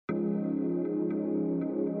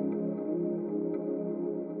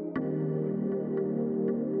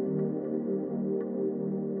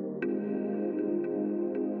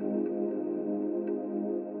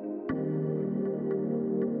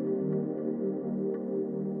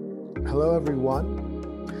Hello,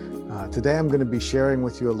 everyone. Today I'm going to be sharing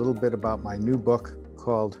with you a little bit about my new book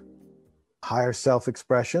called Higher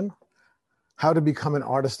Self-Expression: How to Become an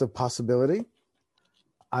Artist of Possibility.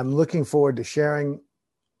 I'm looking forward to sharing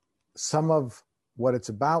some of what it's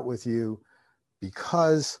about with you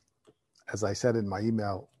because, as I said in my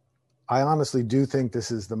email, I honestly do think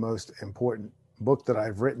this is the most important book that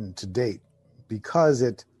I've written to date because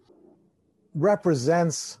it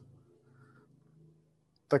represents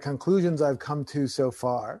the conclusions I've come to so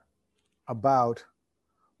far about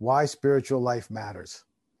why spiritual life matters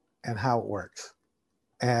and how it works.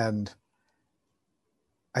 And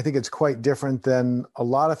I think it's quite different than a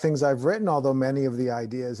lot of things I've written, although many of the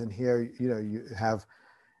ideas in here, you have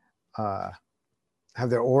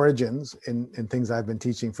their origins in things I've been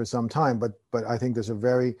teaching for some time. But I think there's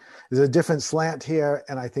a different slant here,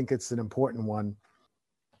 and I think it's an important one.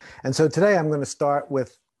 And so today I'm going to start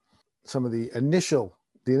with some of the initial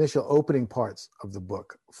opening parts of the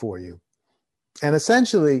book for you. And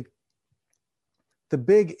essentially, the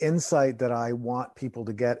big insight that I want people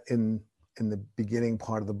to get in the beginning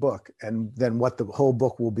part of the book, and then what the whole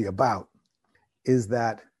book will be about, is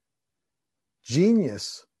that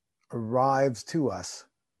genius arrives to us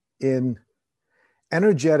in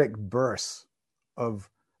energetic bursts of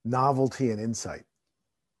novelty and insight.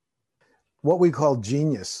 What we call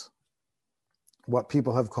genius, what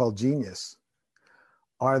people have called genius,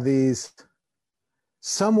 are these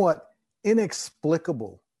somewhat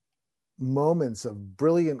inexplicable moments of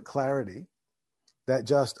brilliant clarity that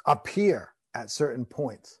just appear at certain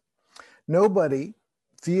points. Nobody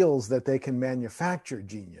feels that they can manufacture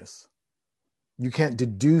genius. You can't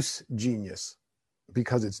deduce genius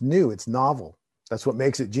because it's new, it's novel. That's what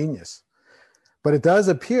makes it genius. But it does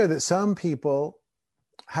appear that some people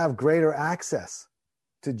have greater access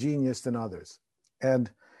to genius than others.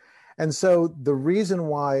 And so the reason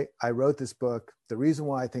why I wrote this book, the reason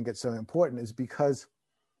why I think it's so important, is because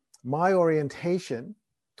my orientation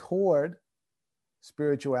toward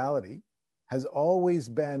spirituality has always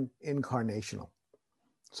been incarnational.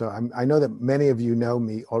 So I know that many of you know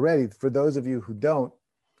me already. For those of you who don't,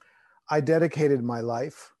 I dedicated my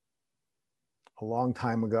life a long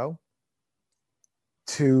time ago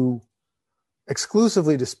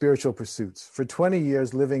exclusively to spiritual pursuits. For 20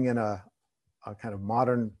 years, living in a kind of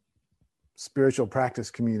modern spiritual practice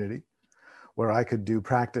community where I could do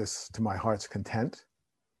practice to my heart's content.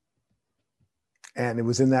 And it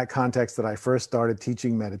was in that context that I first started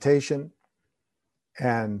teaching meditation.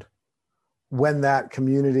 And when that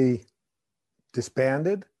community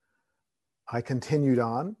disbanded, I continued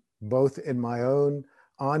on, both in my own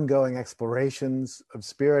ongoing explorations of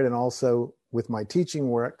spirit and also with my teaching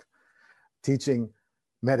work, teaching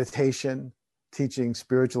meditation, teaching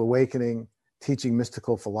spiritual awakening, teaching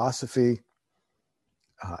mystical philosophy,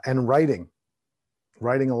 and writing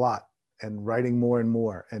a lot, and writing more and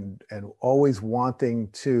more, and always wanting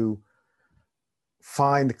to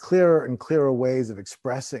find clearer and clearer ways of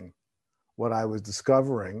expressing what I was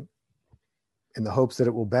discovering in the hopes that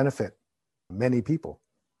it will benefit many people.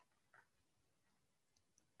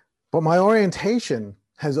 But my orientation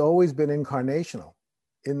has always been incarnational,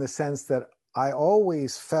 in the sense that I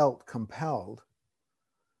always felt compelled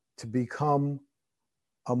to become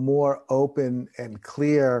a more open and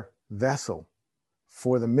clear vessel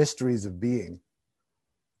for the mysteries of being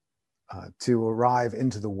to arrive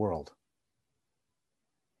into the world.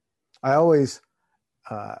 I always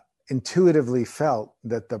intuitively felt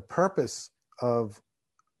that the purpose of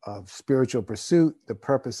spiritual pursuit, the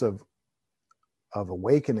purpose of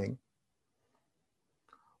awakening,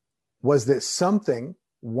 was that something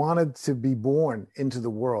wanted to be born into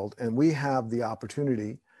the world, and we have the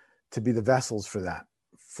opportunity to be the vessels for that,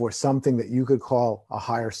 for something that you could call a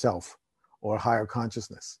higher self or a higher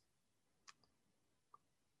consciousness.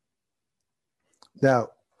 Now,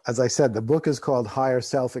 as I said, the book is called Higher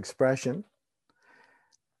Self-Expression.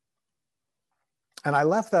 And I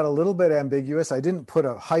left that a little bit ambiguous. I didn't put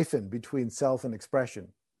a hyphen between self and expression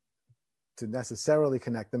to necessarily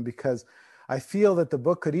connect them, because I feel that the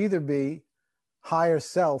book could either be higher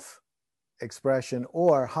self-expression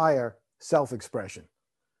or higher self-expression.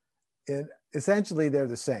 Essentially, they're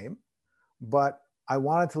the same, but I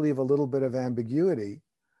wanted to leave a little bit of ambiguity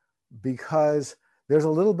because there's a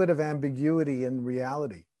little bit of ambiguity in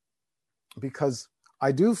reality, because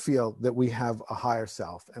I do feel that we have a higher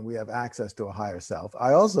self and we have access to a higher self.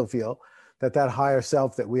 I also feel that that higher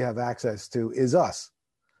self that we have access to is us.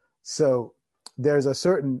 So there's a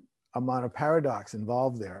certain amount of paradox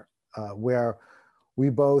involved there, where we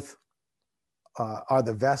both are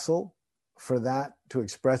the vessel for that to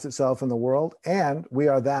express itself in the world, and we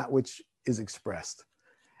are that which is expressed.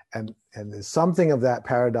 And there's something of that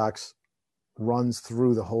paradox runs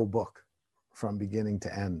through the whole book from beginning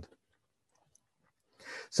to end.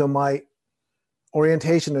 So my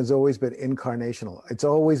orientation has always been incarnational. It's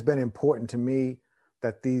always been important to me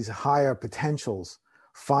that these higher potentials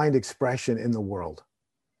find expression in the world.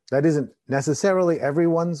 That isn't necessarily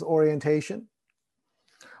everyone's orientation,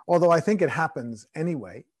 although I think it happens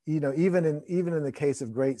anyway. Even in the case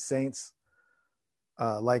of great saints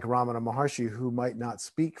like Ramana Maharshi, who might not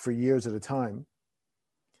speak for years at a time,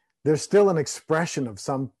 there's still an expression of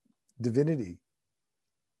some divinity,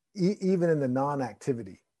 even in the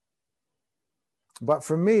non-activity. But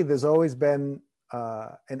for me, there's always been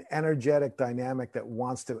an energetic dynamic that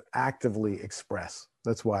wants to actively express.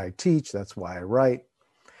 That's why I teach. That's why I write.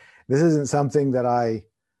 This isn't something that I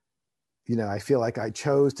feel like I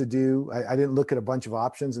chose to do. I didn't look at a bunch of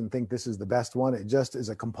options and think this is the best one. It just is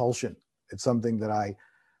a compulsion. It's something that I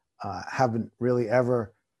haven't really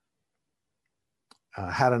ever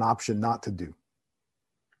had an option not to do.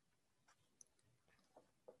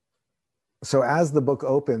 So as the book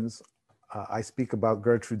opens, I speak about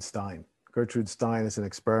Gertrude Stein. Gertrude Stein is an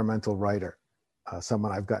experimental writer,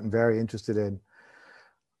 someone I've gotten very interested in.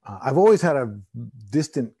 I've always had a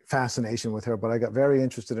distant fascination with her, but I got very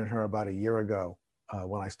interested in her about a year ago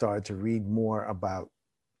when I started to read more about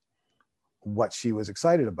what she was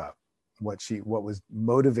excited about, what was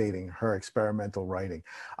motivating her experimental writing.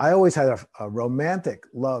 I always had a romantic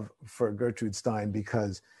love for Gertrude Stein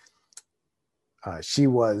because she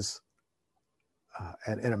was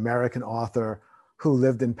an American author who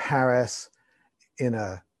lived in Paris in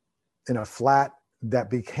a flat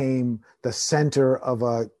that became the center of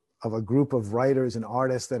a group of writers and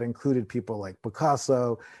artists that included people like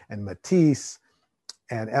Picasso and Matisse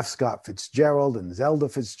and F. Scott Fitzgerald and Zelda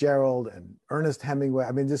Fitzgerald and Ernest Hemingway.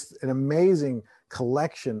 I mean, just an amazing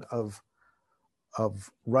collection of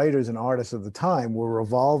writers and artists of the time were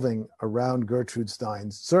revolving around Gertrude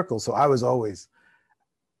Stein's circle. So I was always,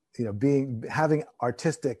 having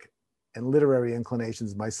artistic and literary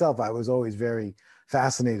inclinations myself, I was always very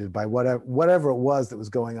fascinated by whatever it was that was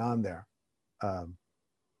going on there.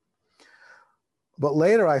 But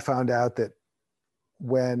later I found out that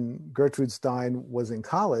when Gertrude Stein was in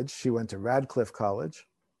college, she went to Radcliffe College.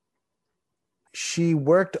 She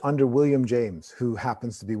worked under William James, who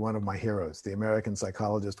happens to be one of my heroes, the American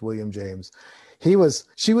psychologist William James. She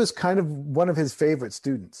was kind of one of his favorite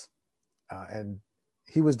students, and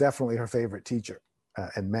he was definitely her favorite teacher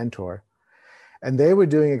and mentor. And they were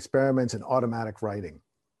doing experiments in automatic writing.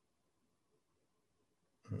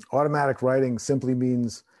 Automatic writing simply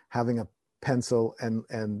means having a pencil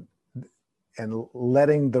and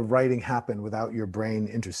letting the writing happen without your brain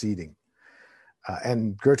interceding.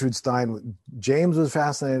 And James was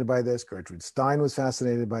fascinated by this. Gertrude Stein was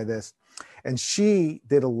fascinated by this. And she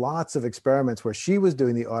did lots of experiments where she was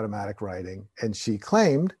doing the automatic writing. And she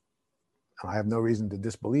claimed, I have no reason to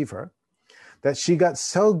disbelieve her, that she got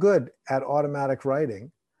so good at automatic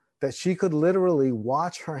writing that she could literally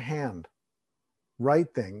watch her hand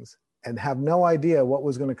write things and have no idea what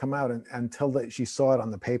was going to come out until she saw it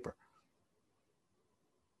on the paper.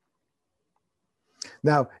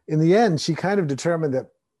 Now, in the end, she kind of determined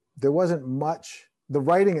that there wasn't much, the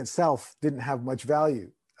writing itself didn't have much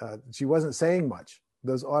value. She wasn't saying much.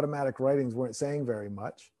 Those automatic writings weren't saying very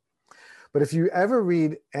much. But if you ever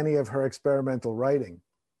read any of her experimental writing,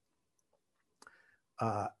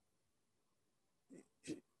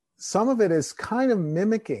 some of it is kind of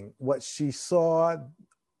mimicking what she saw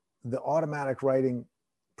the automatic writing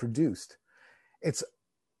produced. It's,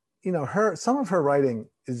 some of her writing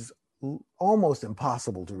is almost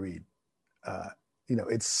impossible to read.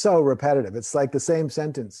 It's so repetitive. It's like the same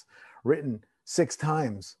sentence written 6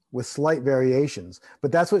 times with slight variations,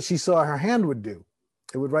 but that's what she saw her hand would do.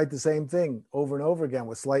 It would write the same thing over and over again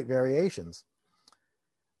with slight variations.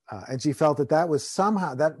 And she felt that was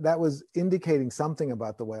somehow, that was indicating something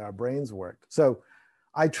about the way our brains worked. So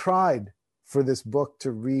I tried for this book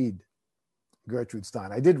to read Gertrude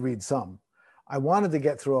Stein. I did read some. I wanted to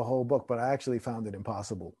get through a whole book, but I actually found it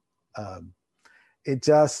impossible.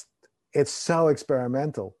 It's so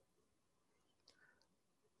experimental.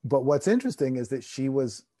 But what's interesting is that she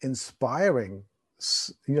was inspiring,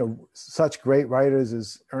 such great writers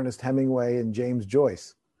as Ernest Hemingway and James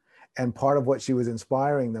Joyce. And part of what she was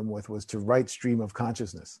inspiring them with was to write stream of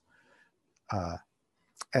consciousness.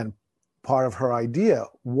 And part of her idea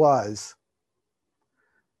was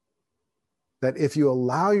that if you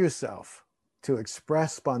allow yourself to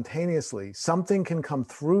express spontaneously, something can come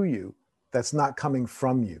through you that's not coming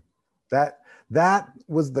from you. That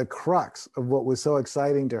was the crux of what was so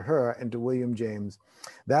exciting to her and to William James.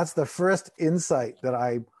 That's the first insight that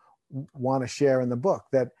I want to share in the book,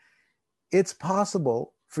 that it's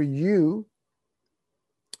possible for you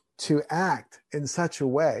to act in such a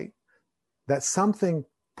way that something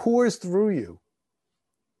pours through you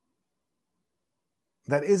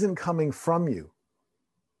that isn't coming from you.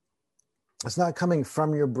 It's not coming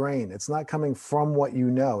from your brain. It's not coming from what you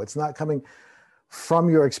know. It's not coming from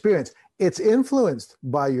your experience. It's influenced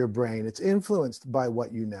by your brain. It's influenced by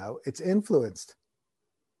what you know. It's influenced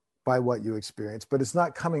by what you experience, but it's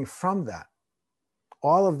not coming from that.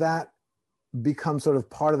 All of that becomes sort of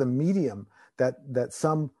part of the medium that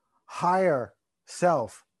some higher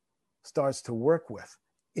self starts to work with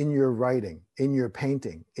in your writing, in your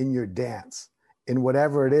painting, in your dance, in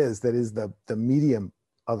whatever it is that is the medium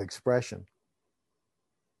of expression.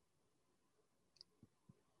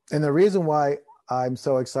 And the reason why I'm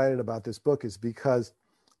so excited about this book is because,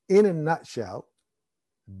 in a nutshell,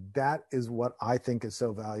 that is what I think is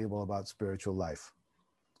so valuable about spiritual life.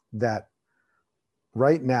 That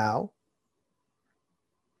right now,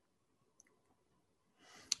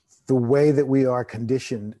 the way that we are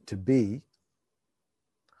conditioned to be,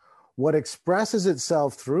 what expresses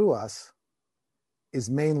itself through us is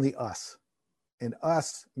mainly us. And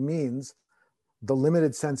us means the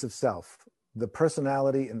limited sense of self, the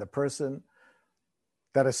personality in the person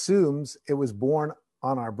that assumes it was born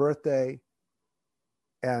on our birthday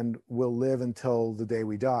and will live until the day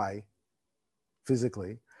we die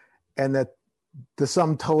physically, and that the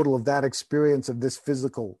sum total of that experience of this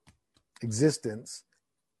physical existence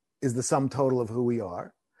is the sum total of who we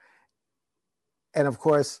are. And of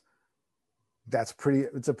course,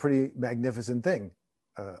 it's a pretty magnificent thing,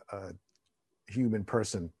 a human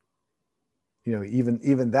person. You know,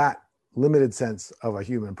 even that limited sense of a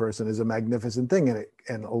human person is a magnificent thing,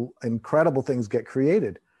 and incredible things get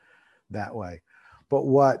created that way. But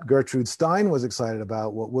what Gertrude Stein was excited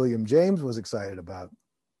about, what William James was excited about,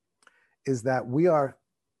 is that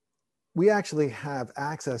we actually have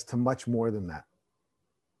access to much more than that.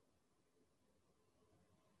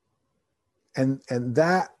 And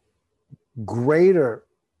that greater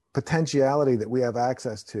potentiality that we have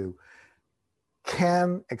access to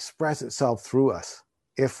can express itself through us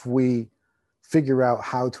if we figure out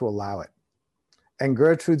how to allow it. And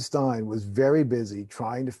Gertrude Stein was very busy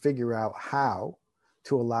trying to figure out how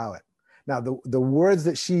to allow it. Now, the words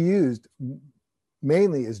that she used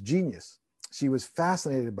mainly is genius. She was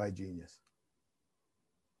fascinated by genius.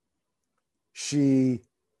 She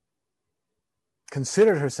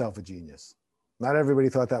considered herself a genius. Not everybody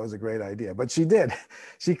thought that was a great idea, but she did.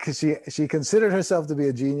 She considered herself to be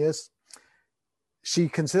a genius. She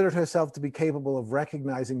considered herself to be capable of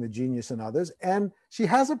recognizing the genius in others, and she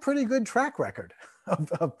has a pretty good track record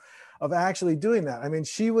of actually doing that. I mean,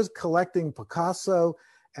 she was collecting Picasso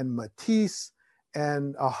and Matisse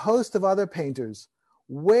and a host of other painters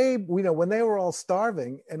when they were all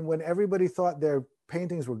starving and when everybody thought their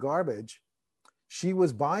paintings were garbage. She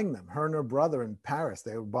was buying them. Her and her brother in Paris,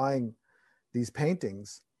 they were buying these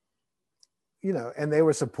paintings, and they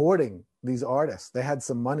were supporting these artists. They had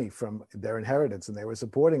some money from their inheritance, and they were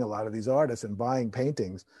supporting a lot of these artists and buying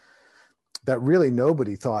paintings that really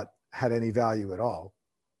nobody thought had any value at all.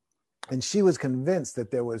 And she was convinced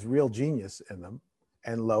that there was real genius in them.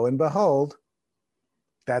 And lo and behold,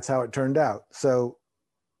 that's how it turned out. So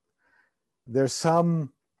there's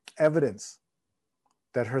some evidence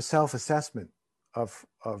that her self-assessment of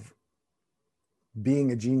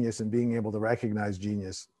being a genius and being able to recognize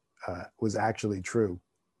genius was actually true.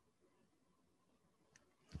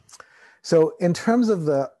 So in terms of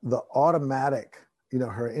the automatic,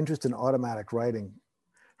 her interest in automatic writing,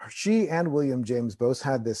 she and William James both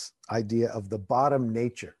had this idea of the bottom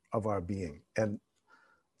nature of our being. And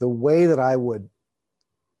the way that I would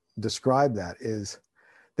describe that is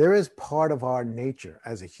there is part of our nature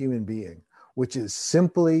as a human being, which is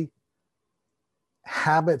simply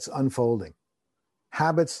habits unfolding,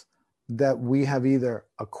 habits that we have either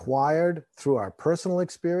acquired through our personal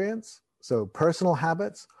experience, so personal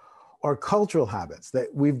habits, or cultural habits that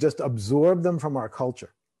we've just absorbed them from our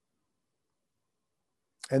culture.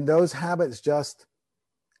 And those habits just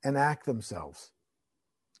enact themselves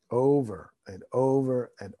over and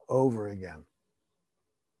over and over again.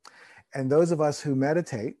 And those of us who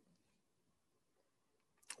meditate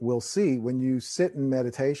will see when you sit in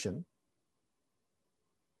meditation,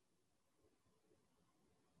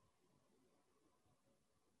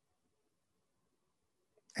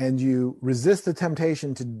 and you resist the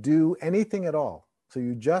temptation to do anything at all, so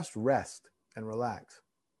you just rest and relax.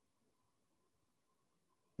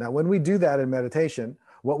 Now, when we do that in meditation,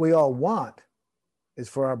 what we all want is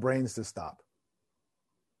for our brains to stop.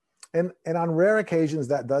 And on rare occasions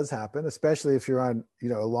that does happen, especially if you're on,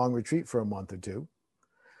 a long retreat for a month or two.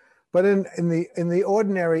 But in the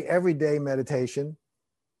ordinary everyday meditation,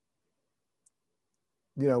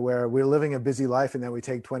 where we're living a busy life and then we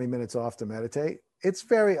take 20 minutes off to meditate, it's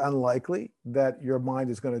very unlikely that your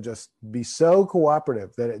mind is going to just be so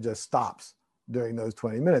cooperative that it just stops during those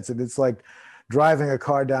 20 minutes. And it's like driving a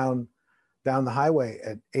car down the highway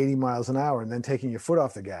at 80 miles an hour and then taking your foot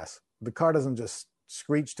off the gas. The car doesn't just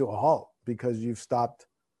screech to a halt because you've stopped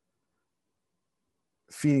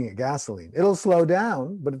feeding it gasoline. It'll slow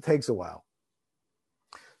down, but it takes a while.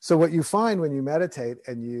 So what you find when you meditate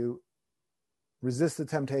and you resist the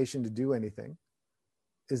temptation to do anything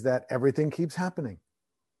is that everything keeps happening.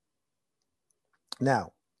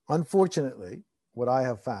 Now, unfortunately, what I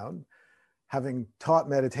have found, having taught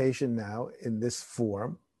meditation now in this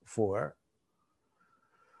form for,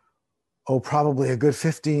 probably a good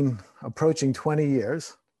 15, approaching 20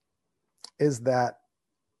 years, is that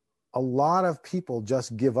a lot of people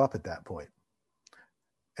just give up at that point.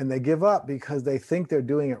 And they give up because they think they're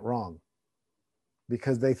doing it wrong.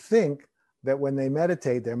 Because they think that when they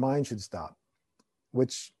meditate, their mind should stop,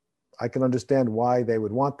 which I can understand why they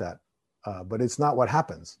would want that. But it's not what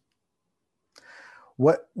happens.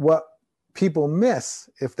 What people miss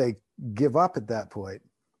if they give up at that point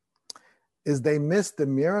is they miss the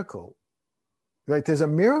miracle, right? There's a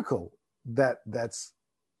miracle that's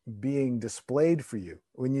being displayed for you.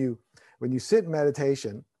 When you sit in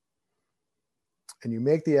meditation and you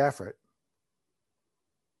make the effort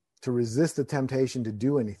to resist the temptation to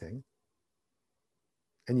do anything,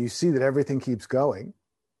 and you see that everything keeps going,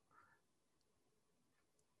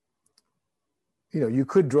 you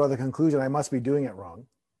could draw the conclusion, I must be doing it wrong,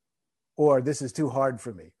 or this is too hard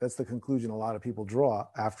for me. That's the conclusion a lot of people draw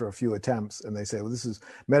after a few attempts, and they say, well,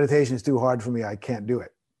 meditation is too hard for me, I can't do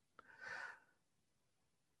it.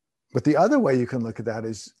 But the other way you can look at that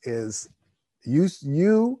is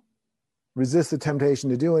you resist the temptation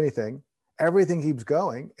to do anything, everything keeps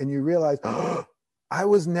going, and you realize, oh, I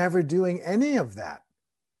was never doing any of that.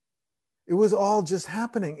 It was all just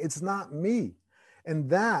happening. It's not me. And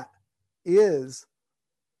that is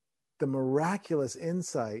the miraculous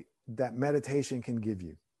insight that meditation can give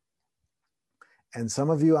you. And some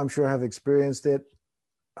of you, I'm sure, have experienced it.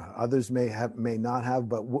 Others may not have.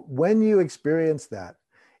 But when you experience that,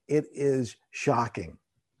 it is shocking,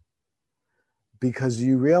 because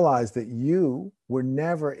you realize that you were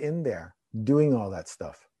never in there doing all that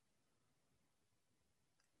stuff.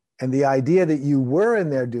 And the idea that you were in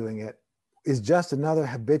there doing it is just another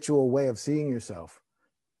habitual way of seeing yourself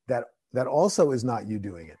that also is not you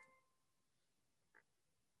doing it.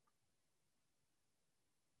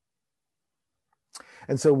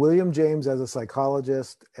 And so William James, as a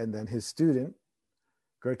psychologist, and then his student,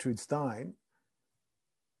 Gertrude Stein,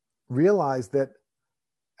 realized that,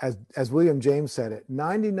 as William James said it,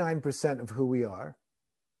 99% of who we are,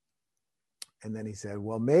 and then he said,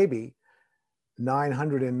 well, maybe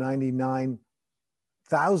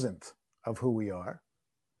 999,000th of who we are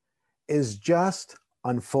is just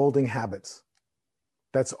unfolding habits.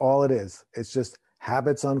 That's all it is. It's just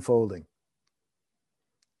habits unfolding.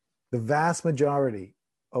 The vast majority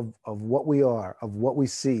of what we are, of what we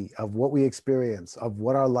see, of what we experience, of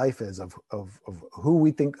what our life is, of who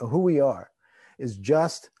we think, who we are, is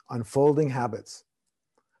just unfolding habits,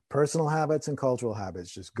 personal habits and cultural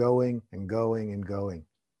habits, just going and going and going.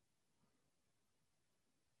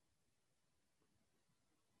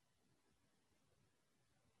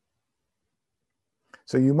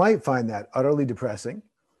 So you might find that utterly depressing.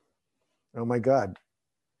 Oh my God,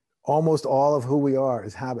 almost all of who we are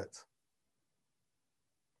is habits.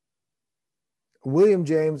 William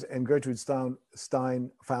James and Gertrude Stein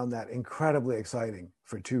found that incredibly exciting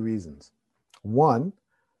for two reasons. One,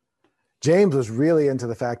 James was really into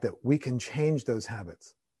the fact that we can change those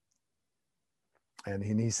habits. And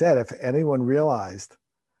he said if anyone realized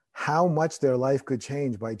how much their life could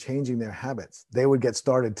change by changing their habits, they would get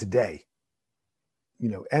started today,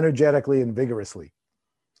 energetically and vigorously.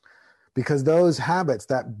 Because those habits,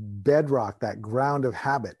 that bedrock, that ground of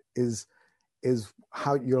habit is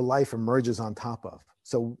how your life emerges on top of.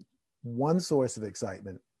 So one source of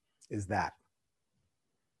excitement is that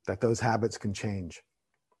those habits can change.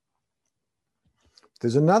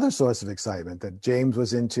 There's another source of excitement that James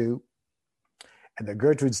was into and that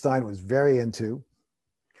Gertrude Stein was very into,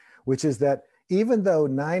 which is that even though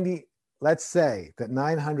let's say that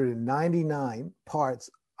 999 parts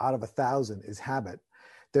out of 1,000 is habit,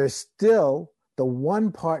 there's still the one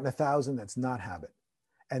part in 1,000 that's not habit.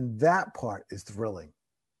 And that part is thrilling.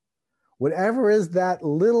 Whatever is that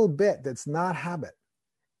little bit that's not habit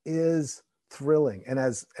is thrilling. And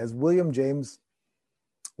as William James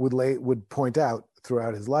would point out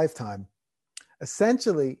throughout his lifetime,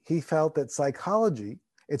 essentially he felt that psychology,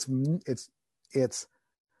 its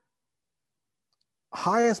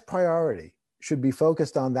highest priority should be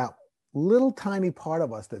focused on that little tiny part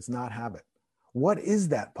of us that's not habit. What is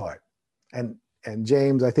that part? And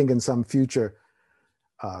James, I think in some future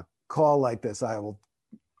call like this, I will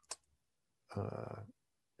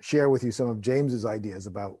share with you some of James's ideas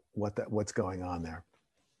about what's going on there.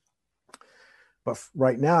 But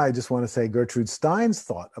right now, I just want to say Gertrude Stein's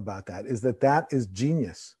thought about that is that is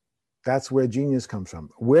genius. That's where genius comes from.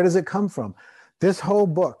 Where does it come from? This whole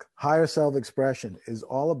book, Higher Self-Expression, is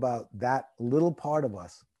all about that little part of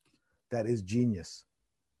us that is genius.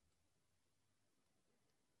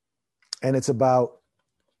 And it's about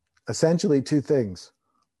essentially two things.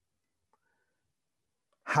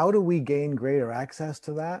 How do we gain greater access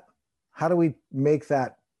to that? How do we make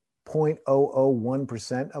that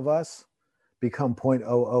 0.001% of us become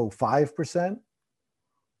 0.005%?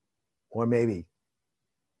 Or maybe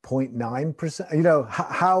 0.9%? You know,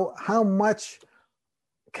 how much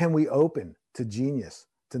can we open to genius,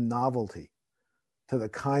 to novelty, to the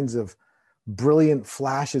kinds of brilliant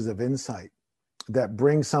flashes of insight that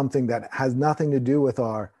bring something that has nothing to do with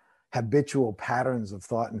our habitual patterns of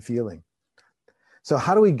thought and feeling? So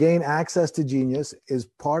how do we gain access to genius is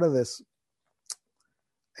part of this,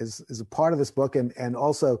 is a part of this book, and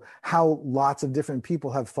also how lots of different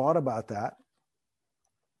people have thought about that.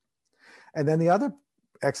 And then the other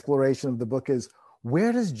exploration of the book is,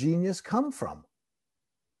 where does genius come from?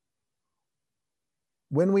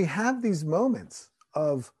 When we have these moments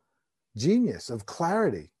of genius, of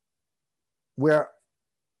clarity, where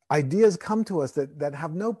ideas come to us that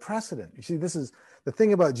have no precedent. You see, this is the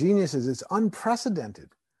thing about genius, is it's unprecedented.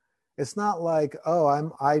 It's not like,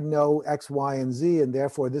 oh, I know X, Y, and Z, and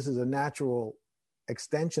therefore this is a natural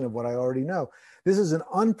extension of what I already know. This is an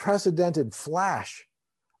unprecedented flash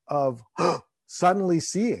of suddenly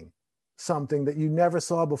seeing something that you never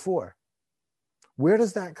saw before. Where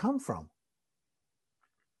does that come from?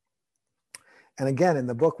 And again, in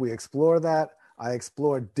the book, we explore that. I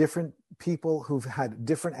explore different people who've had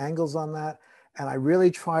different angles on that. And I really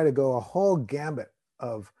try to go a whole gambit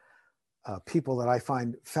of people that I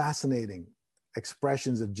find fascinating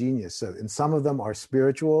expressions of genius. So, and some of them are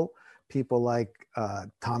spiritual, people like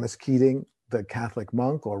Thomas Keating, the Catholic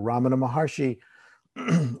monk, or Ramana Maharshi,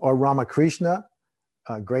 or Ramakrishna,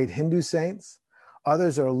 great Hindu saints.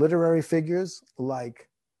 Others are literary figures like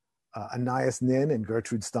Anais Nin and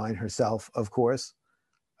Gertrude Stein herself, of course,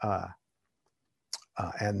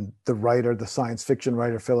 and the writer, the science fiction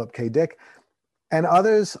writer, Philip K. Dick. And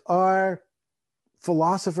others are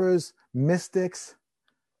philosophers, mystics.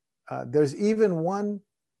 There's even one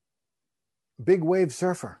big wave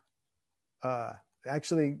surfer,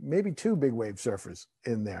 actually maybe two big wave surfers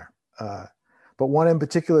in there. But one in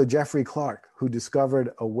particular, Jeffrey Clark, who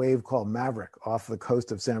discovered a wave called Maverick off the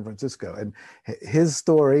coast of San Francisco. And his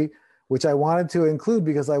story, which I wanted to include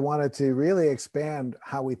because I wanted to really expand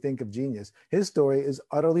how we think of genius, his story is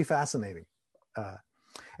utterly fascinating.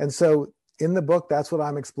 And so in the book, that's what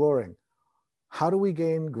I'm exploring. How do we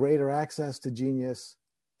gain greater access to genius?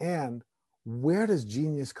 And where does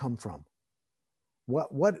genius come from?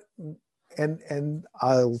 And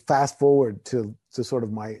I'll fast forward to sort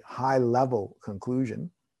of my high level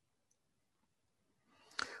conclusion,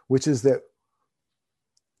 which is that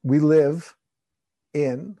we live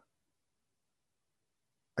in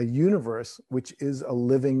a universe which is a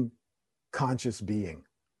living conscious being.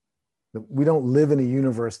 We don't live in a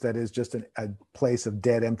universe that is just a place of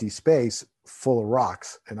dead, empty space full of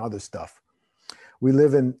rocks and other stuff. We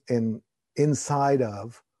live inside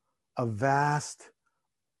of a vast,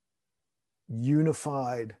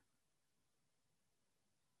 unified,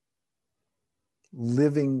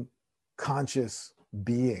 living, conscious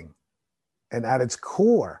being. And at its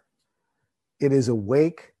core, it is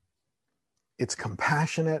awake, it's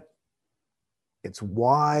compassionate, it's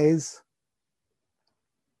wise,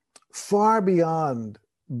 far beyond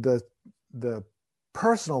the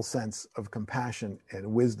personal sense of compassion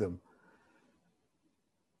and wisdom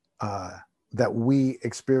that we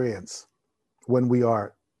experience when we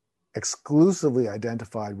are exclusively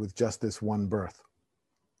identified with just this one birth.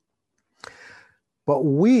 But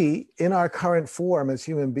we, in our current form as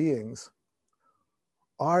human beings,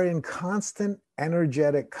 are in constant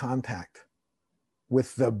energetic contact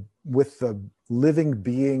with the living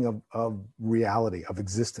being of reality, of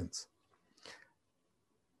existence.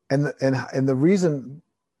 And the reason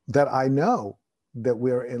that I know that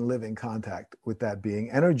we're in living contact with that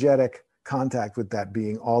being, energetic contact with that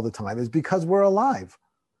being all the time, is because we're alive.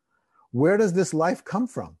 Where does this life come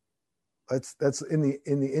from? That's in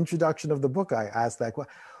the introduction of the book. I asked that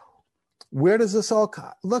question. Where does this all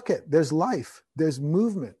come? Look at, there's life, there's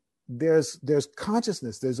movement, there's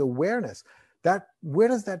consciousness, there's awareness. Where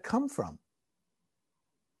does that come from?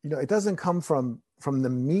 It doesn't come from the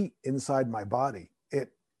meat inside my body.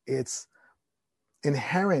 It's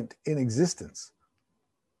inherent in existence.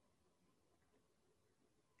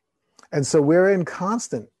 And so we're in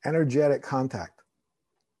constant energetic contact.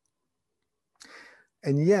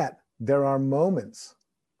 And yet there are moments,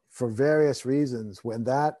 for various reasons, when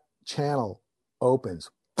that channel opens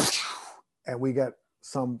and we get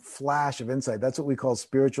some flash of insight. That's what we call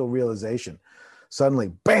spiritual realization. Suddenly,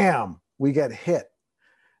 bam, we get hit.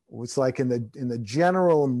 It's like in the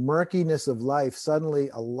general murkiness of life, suddenly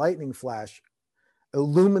a lightning flash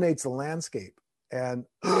illuminates the landscape, and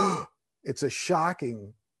it's a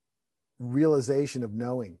shocking realization of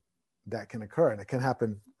knowing that can occur, and it can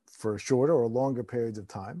happen for shorter or longer periods of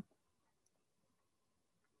time.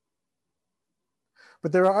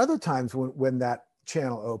 But there are other times when that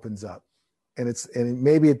channel opens up, and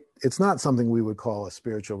maybe it's not something we would call a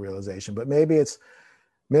spiritual realization, but maybe it's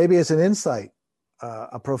an insight,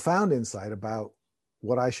 a profound insight about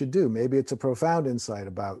what I should do. Maybe it's a profound insight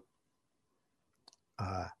about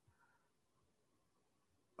a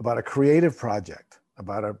creative project,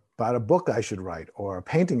 about a book I should write, or a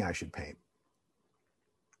painting I should paint.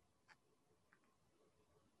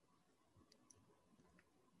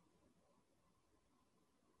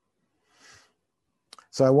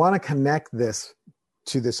 So I want to connect this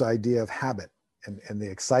to this idea of habit and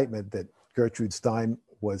the excitement that Gertrude Stein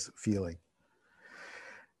was feeling.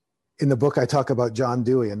 In the book, I talk about John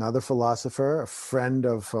Dewey, another philosopher, a friend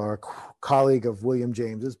of our colleague of William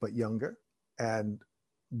James's, but younger. And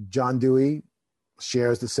John Dewey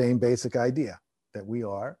shares the same basic idea, that we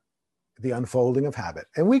are the unfolding of habit.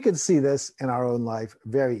 And we can see this in our own life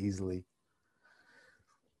very easily.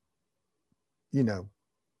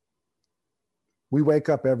 We wake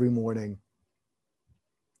up every morning,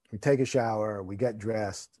 we take a shower, we get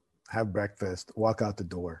dressed, have breakfast, walk out the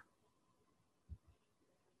door.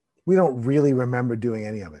 We don't really remember doing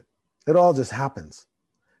any of it. It all just happens.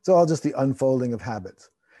 It's all just the unfolding of habits.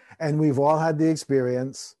 And we've all had the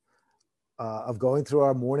experience of going through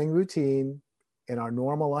our morning routine in our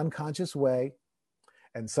normal unconscious way.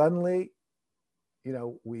 And suddenly,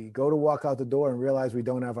 we go to walk out the door and realize we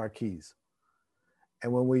don't have our keys.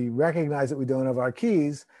 And when we recognize that we don't have our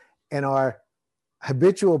keys and our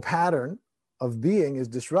habitual pattern of being is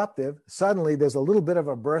disruptive, suddenly there's a little bit of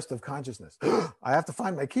a burst of consciousness. I have to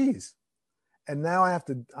find my keys. And now I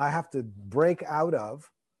have to break out of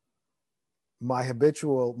my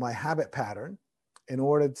habit pattern in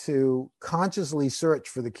order to consciously search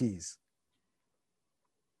for the keys.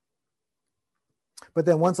 But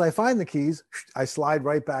then once I find the keys, I slide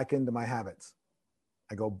right back into my habits.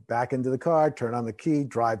 I go back into the car, turn on the key,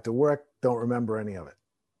 drive to work, don't remember any of it.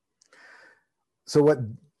 So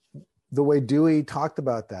the way Dewey talked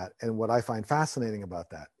about that, and what I find fascinating about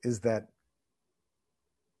that, is that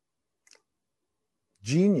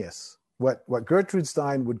genius, what Gertrude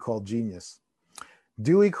Stein would call genius,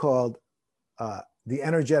 Dewey called the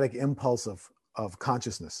energetic impulse of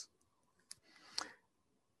consciousness.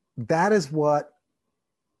 That is what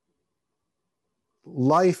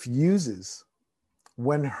life uses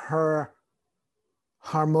when her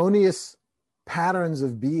harmonious patterns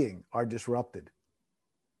of being are disrupted.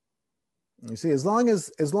 You see, as long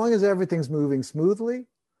as everything's moving smoothly,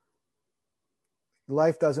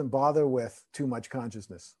 life doesn't bother with too much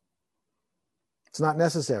consciousness. It's not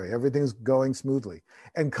necessary. Everything's going smoothly.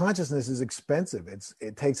 And consciousness is expensive.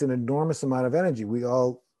 It takes an enormous amount of energy. We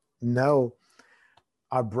all know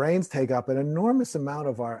our brains take up an enormous amount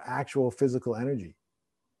of our actual physical energy.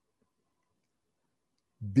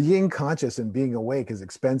 Being conscious and being awake is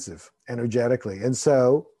expensive energetically. And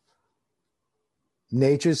so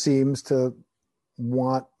nature seems to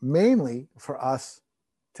want mainly for us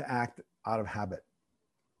to act out of habit.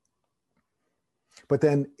 But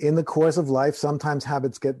then in the course of life, sometimes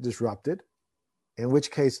habits get disrupted, in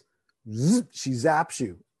which case she zaps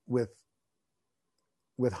you with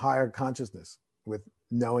higher consciousness, with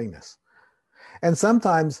knowingness. And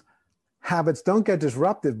sometimes habits don't get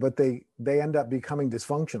disrupted, but they end up becoming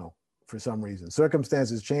dysfunctional for some reason.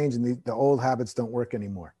 Circumstances change and the old habits don't work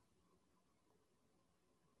anymore.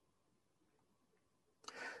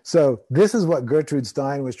 So this is what Gertrude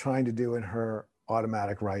Stein was trying to do in her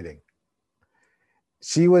automatic writing.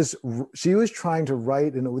 She was trying to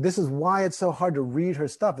write, and this is why it's so hard to read her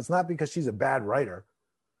stuff. It's not because she's a bad writer.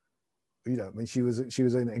 I mean, she was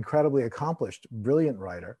an incredibly accomplished, brilliant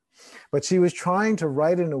writer, but she was trying to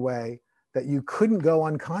write in a way that you couldn't go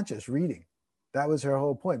unconscious reading. That was her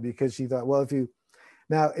whole point, because she thought, well,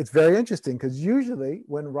 now it's very interesting, because usually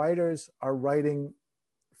when writers are writing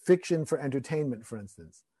fiction for entertainment, for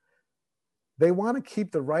instance, they want to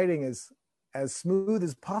keep the writing as smooth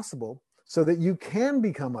as possible so that you can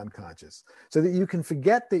become unconscious, so that you can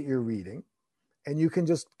forget that you're reading and you can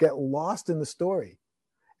just get lost in the story.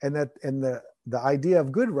 And the idea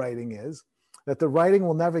of good writing is that the writing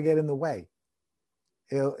will never get in the way.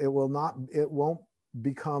 It won't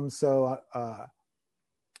become so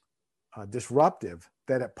disruptive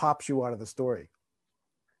that it pops you out of the story.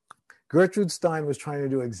 Gertrude Stein was trying to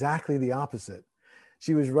do exactly the opposite.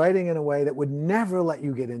 She was writing in a way that would never let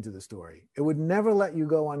you get into the story. It would never let you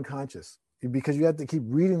go unconscious, because you had to keep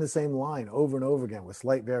reading the same line over and over again with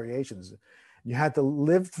slight variations. You had to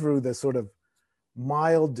live through the sort of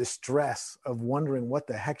mild distress of wondering what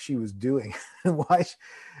the heck she was doing and why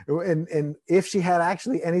and if she had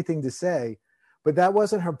actually anything to say. But that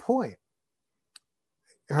wasn't her point.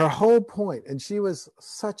 Her whole point, and she was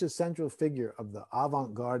such a central figure of the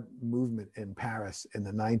avant-garde movement in Paris in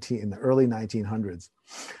the early 1900s.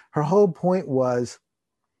 Her whole point was,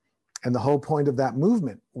 and the whole point of that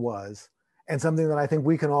movement was, and something that I think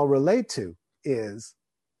we can all relate to, is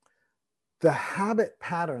the habit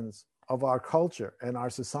patterns of our culture and our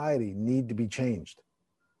society need to be changed.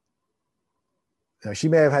 Now, she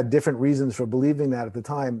may have had different reasons for believing that at the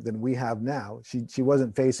time than we have now. She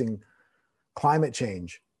wasn't facing climate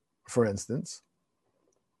change, for instance,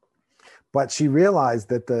 but she realized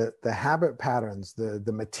that the habit patterns,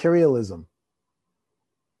 the materialism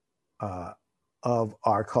of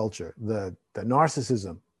our culture, the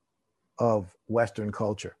narcissism of Western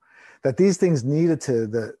culture, that these things needed to,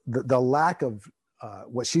 the lack of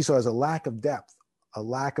what she saw as a lack of depth, a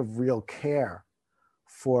lack of real care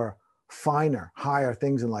for finer, higher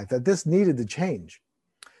things in life, that this needed to change.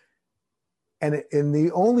 And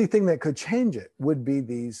the only thing that could change it would be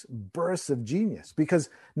these bursts of genius,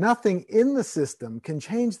 because nothing in the system can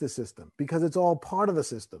change the system, because it's all part of the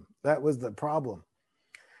system. That was the problem.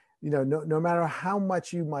 No matter how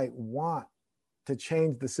much you might want to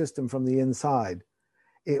change the system from the inside,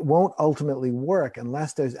 it won't ultimately work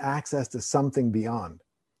unless there's access to something beyond.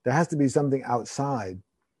 There has to be something outside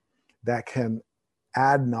that can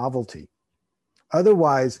add novelty.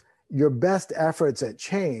 Otherwise, your best efforts at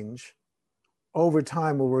change over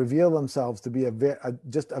time will reveal themselves to be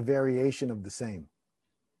just a variation of the same.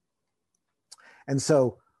 And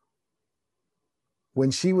so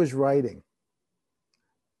when she was writing,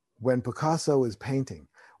 when Picasso was painting,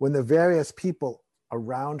 when the various people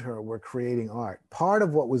around her were creating art, part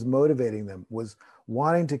of what was motivating them was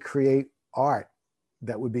wanting to create art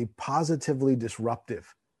that would be positively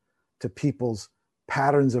disruptive to people's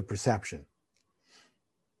patterns of perception,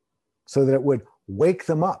 so that it would wake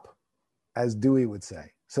them up, as Dewey would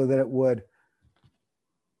say, so that it would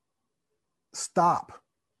stop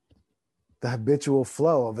the habitual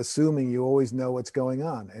flow of assuming you always know what's going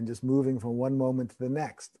on and just moving from one moment to the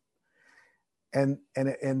next. And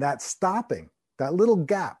that stopping, that little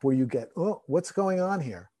gap where you get, oh, what's going on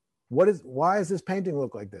here? Why does this painting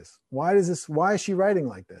look like this? Why is she writing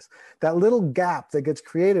like this? That little gap that gets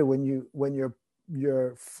created when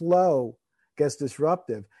your flow gets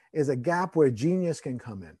disruptive is a gap where genius can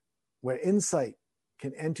come in, where insight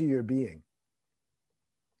can enter your being.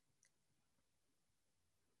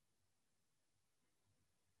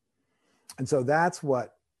 And so that's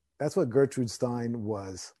what Gertrude Stein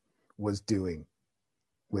was doing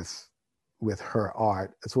with her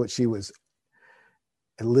art. That's what she was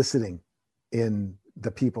eliciting in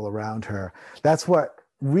the people around her. That's what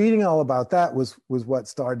reading all about that was what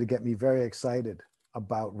started to get me very excited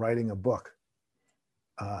about writing a book.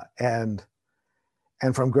 And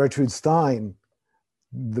from Gertrude Stein,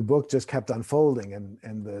 the book just kept unfolding,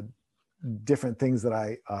 and the different things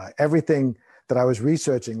that everything that I was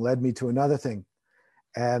researching led me to another thing.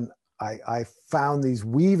 And I found these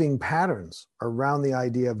weaving patterns around the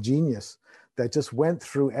idea of genius that just went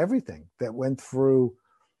through everything, that went through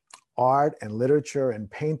art and literature and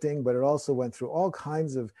painting, but it also went through all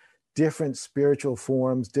kinds of different spiritual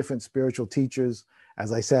forms, different spiritual teachers.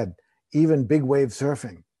 As I said, even big wave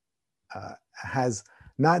surfing has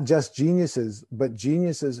not just geniuses, but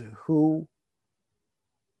geniuses who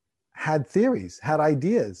had theories, had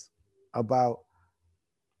ideas about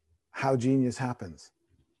how genius happens.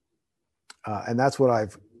 And that's what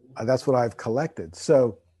I've collected.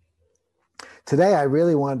 So today I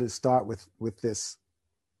really wanted to start with this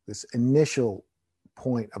initial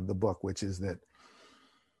point of the book, which is that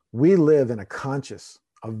we live in a conscious,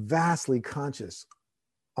 a vastly conscious,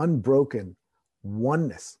 unbroken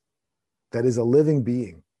oneness that is a living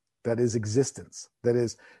being, that is existence, that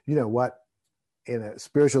is, what in a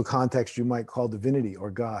spiritual context you might call divinity or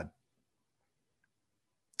God.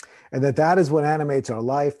 And that is what animates our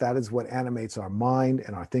life, that is what animates our mind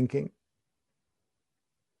and our thinking.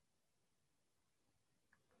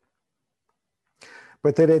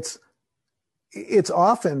 But that it's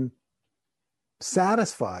often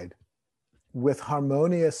satisfied with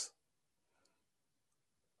harmonious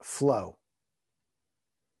flow.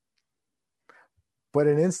 But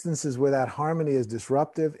in instances where that harmony is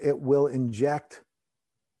disruptive, it will inject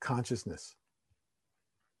consciousness.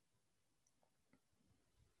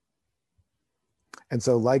 And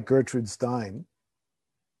so, like Gertrude Stein,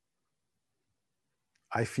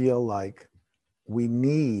 I feel like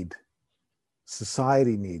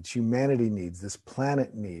society needs, humanity needs, this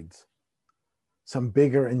planet needs some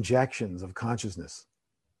bigger injections of consciousness.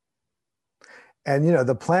 And,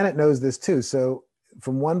 the planet knows this too. So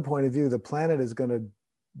from one point of view, the planet is going to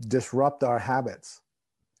disrupt our habits.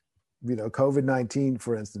 COVID-19,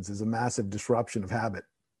 for instance, is a massive disruption of habit.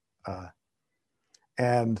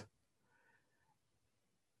 And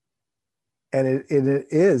it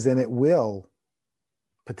is, and it will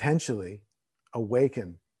potentially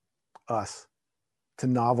awaken us to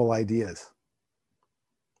novel ideas.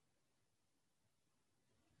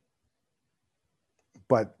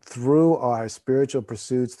 But through our spiritual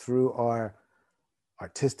pursuits, through our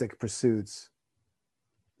artistic pursuits,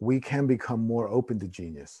 we can become more open to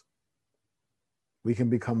genius. We can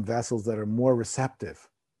become vessels that are more receptive,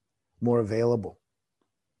 more available.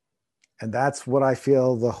 And that's what I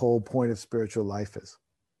feel the whole point of spiritual life is.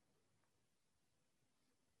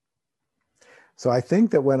 So I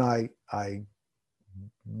think that when I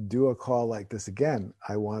do a call like this again,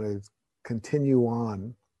 I want to continue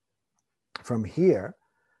on from here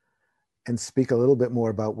and speak a little bit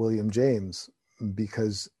more about William James,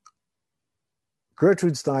 because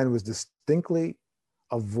Gertrude Stein was distinctly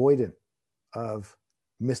avoidant of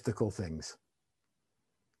mystical things.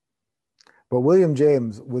 But William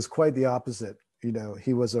James was quite the opposite.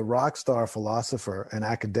 He was a rock star philosopher and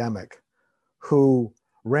academic who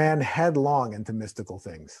ran headlong into mystical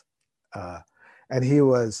things. And he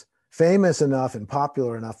was famous enough and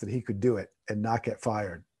popular enough that he could do it and not get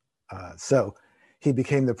fired. So he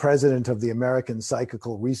became the president of the American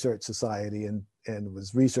Psychical Research Society and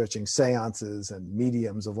was researching seances and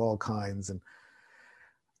mediums of all kinds,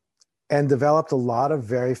 and developed a lot of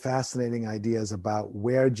very fascinating ideas about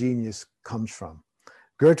where genius comes from.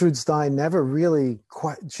 Gertrude Stein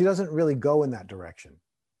she doesn't really go in that direction.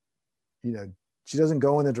 She doesn't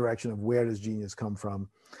go in the direction of where does genius come from.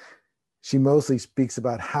 She mostly speaks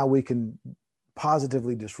about how we can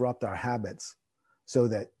positively disrupt our habits so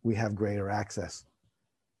that we have greater access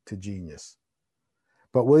to genius.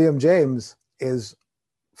 But William James is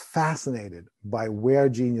fascinated by where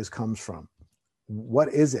genius comes from. What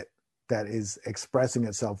is it that is expressing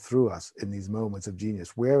itself through us in these moments of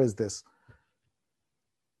genius? Where is this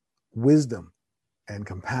wisdom and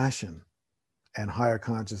compassion and higher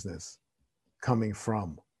consciousness coming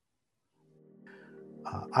from?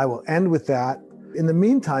 I will end with that. In the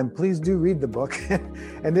meantime, please do read the book.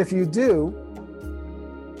 And if you do,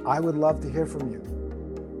 I would love to hear from you.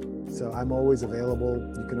 So I'm always available.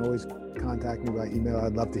 You can always contact me by email.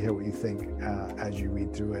 I'd love to hear what you think as you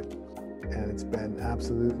read through it. And it's been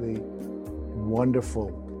absolutely wonderful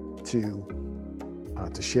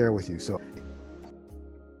to share with you. So